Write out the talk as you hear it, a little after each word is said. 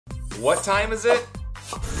What time is it?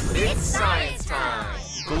 It's science time!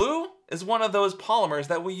 Glue is one of those polymers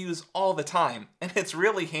that we use all the time, and it's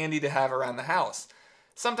really handy to have around the house.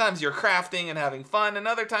 Sometimes you're crafting and having fun, and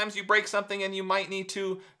other times you break something and you might need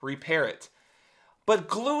to repair it. But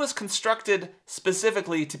glue is constructed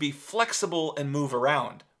specifically to be flexible and move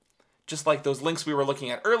around. Just like those links we were looking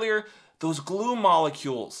at earlier, those glue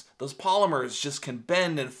molecules, those polymers just can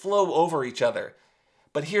bend and flow over each other.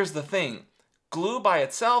 But here's the thing, glue by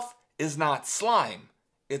itself is not slime,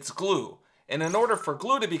 it's glue. And in order for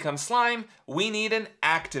glue to become slime, we need an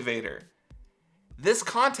activator. This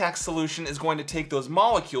contact solution is going to take those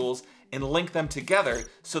molecules and link them together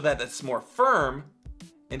so that it's more firm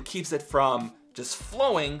and keeps it from just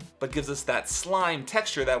flowing, but gives us that slime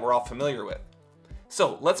texture that we're all familiar with.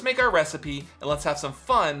 So let's make our recipe and let's have some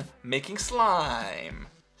fun making slime.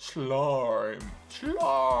 Slime,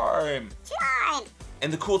 slime, slime.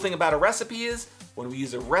 And the cool thing about a recipe is, when we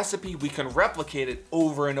use a recipe, we can replicate it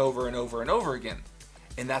over and over and over and over again.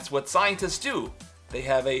 And that's what scientists do. They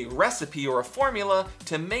have a recipe or a formula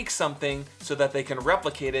to make something so that they can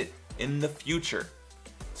replicate it in the future.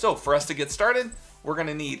 So for us to get started, we're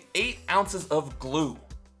gonna need 8 ounces of glue.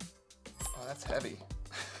 Oh, that's heavy.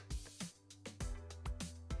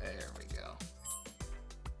 There we go.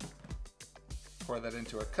 Pour that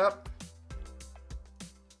into a cup.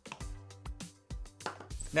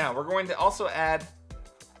 Now we're going to also add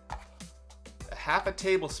a half a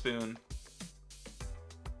tablespoon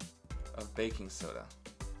of baking soda.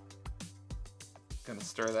 Gonna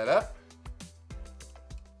stir that up.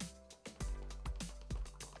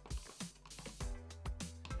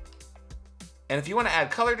 And if you want to add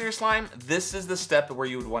color to your slime, this is the step where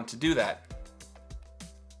you would want to do that.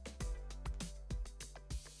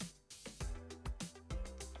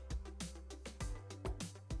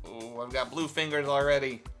 Oh, I've got blue fingers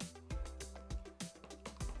already.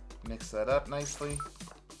 Mix that up nicely.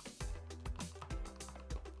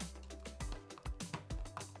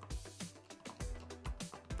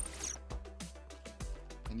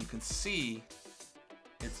 And you can see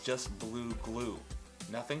it's just blue glue.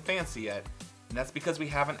 Nothing fancy yet. And that's because we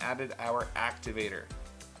haven't added our activator,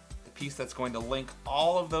 the piece that's going to link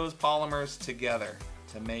all of those polymers together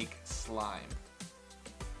to make slime.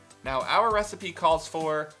 Now our recipe calls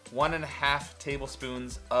for 1.5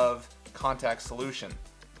 tablespoons of contact solution,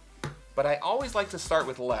 but I always like to start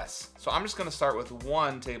with less. So I'm just gonna start with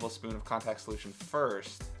 1 tablespoon of contact solution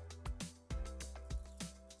first.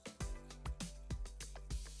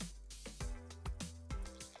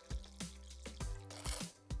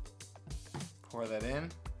 Pour that in.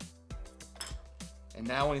 And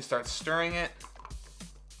now when you start stirring it,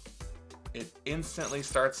 it instantly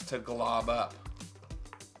starts to glob up.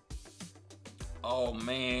 Oh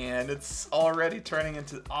man, it's already turning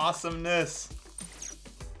into awesomeness.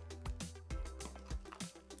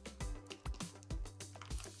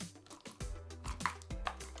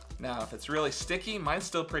 Now, if it's really sticky, mine's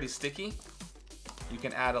still pretty sticky, you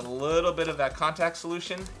can add a little bit of that contact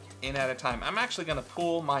solution in at a time. I'm actually gonna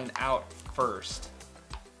pull mine out first,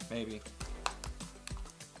 maybe.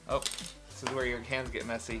 Oh, this is where your hands get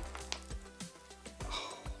messy.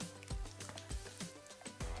 Oh.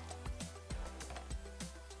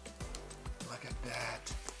 Look at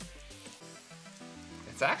that.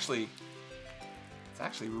 It's actually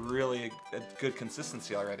really a good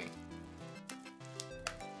consistency already.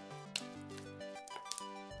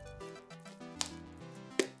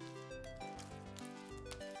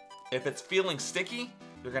 If it's feeling sticky,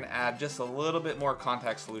 you're gonna add just a little bit more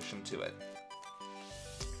contact solution to it.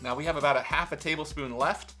 Now we have about 1/2 tablespoon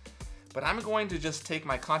left, but I'm going to just take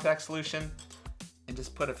my contact solution and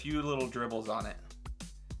just put a few little dribbles on it.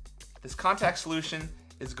 This contact solution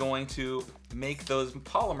is going to make those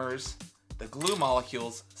polymers, the glue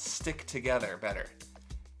molecules, stick together better.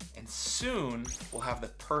 And soon we'll have the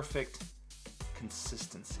perfect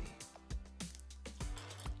consistency.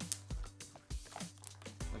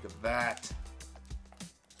 Look at that.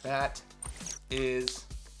 That is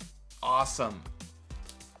awesome.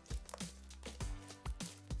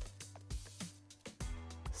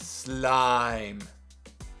 Slime.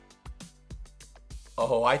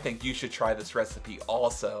 Oh, I think you should try this recipe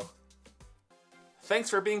also. Thanks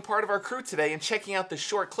for being part of our crew today and checking out this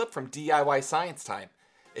short clip from DIY Science Time.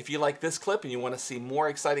 If you like this clip and you want to see more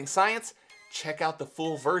exciting science, check out the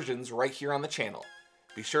full versions right here on the channel.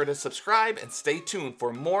 Be sure to subscribe and stay tuned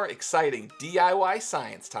for more exciting DIY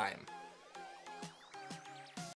Science Time.